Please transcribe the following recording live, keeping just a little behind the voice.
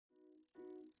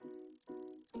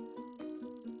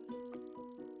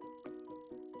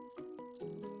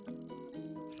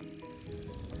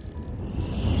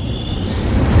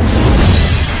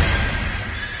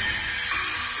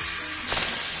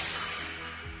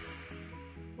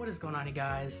What is going on, you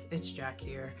guys? It's Jack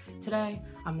here. Today,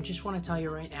 I just want to tell you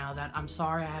right now that I'm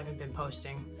sorry I haven't been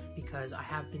posting because I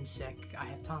have been sick. I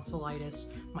have tonsillitis.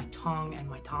 My tongue and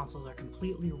my tonsils are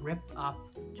completely ripped up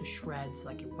to shreds,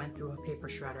 like it went through a paper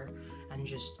shredder, and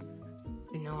just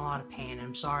been in a lot of pain.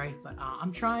 I'm sorry, but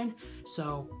I'm trying.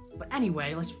 But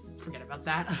anyway, let's forget about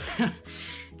that.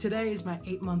 Today is my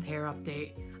 8-month hair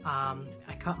update.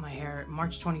 I cut my hair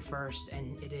March 21st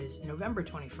and it is November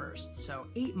 21st, so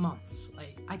 8 months.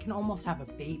 Like, I can almost have a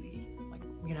baby, like,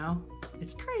 you know?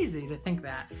 It's crazy to think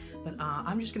that, but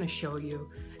I'm just gonna show you,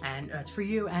 and it's for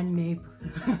you and me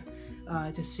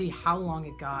to see how long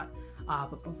it got.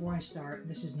 But before I start,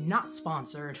 this is not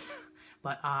sponsored,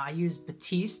 but I use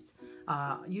Batiste.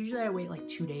 Usually I wait like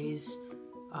 2 days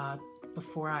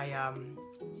before I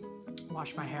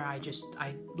wash my hair.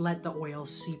 I let the oil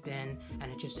seep in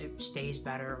and it stays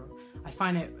better. I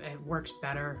find it works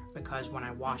better because when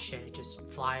I wash it, it just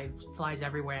flies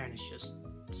everywhere and it's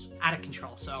out of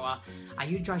control. So I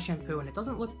use dry shampoo and it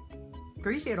doesn't look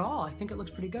greasy at all. I think it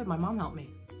looks pretty good. My mom helped me.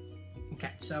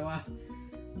 Okay, so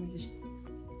let me just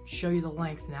show you the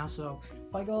length now. So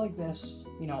if I go like this,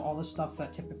 you know, all the stuff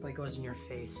that typically goes in your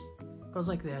face goes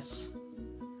like this.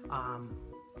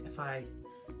 If I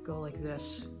go like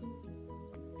this,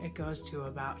 it goes to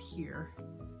about here.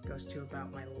 It goes to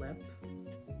about my lip.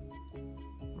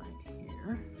 Right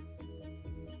here.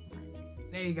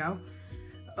 There you go.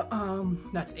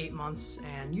 That's 8 months,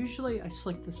 and usually I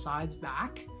slick the sides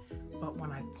back, but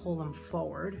when I pull them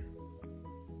forward,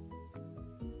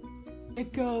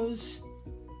 it goes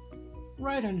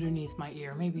right underneath my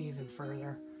ear, maybe even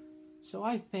further. So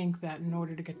I think that in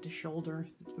order to get the shoulder,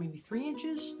 maybe 3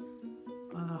 inches,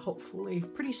 hopefully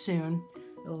pretty soon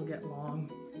it'll get long.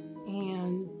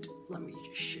 And let me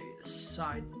just show you the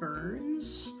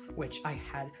sideburns, which I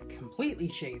had completely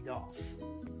shaved off.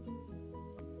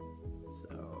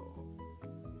 So,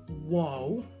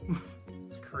 whoa,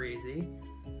 it's crazy.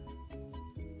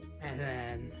 And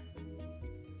then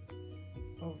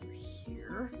over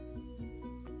here,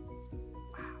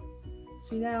 wow.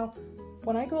 See now,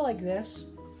 when I go like this,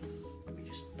 let me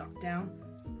just duck down.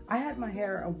 I had my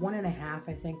hair a 1.5,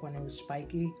 I think, when it was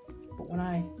spiky. But when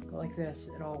I go like this,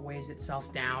 it all weighs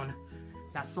itself down.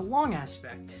 That's the long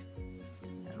aspect.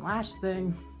 And last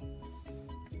thing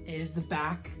is the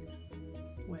back,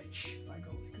 which if I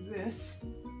go like this,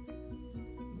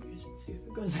 let me just see if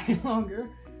it goes any longer,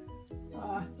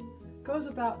 goes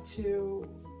about to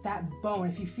that bone.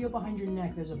 If you feel behind your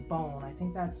neck, there's a bone. I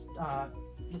think that's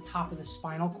the top of the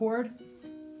spinal cord.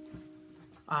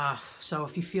 So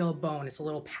if you feel a bone, it's a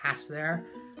little past there.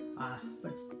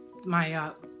 But it's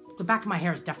the back of my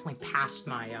hair is definitely past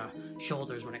my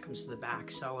shoulders when it comes to the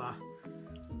back. So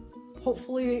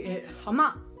hopefully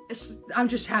I'm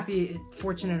just happy,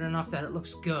 fortunate enough that it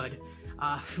looks good,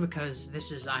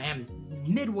 because I am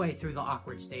midway through the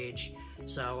awkward stage.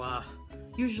 So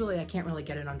usually I can't really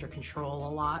get it under control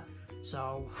a lot.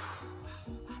 So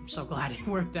I'm so glad it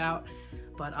worked out.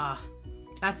 But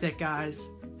that's it, guys.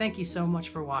 Thank you so much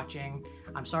for watching.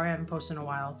 I'm sorry I haven't posted in a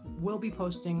while. We'll be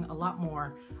posting a lot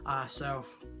more. So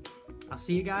I'll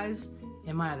see you guys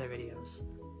in my other videos.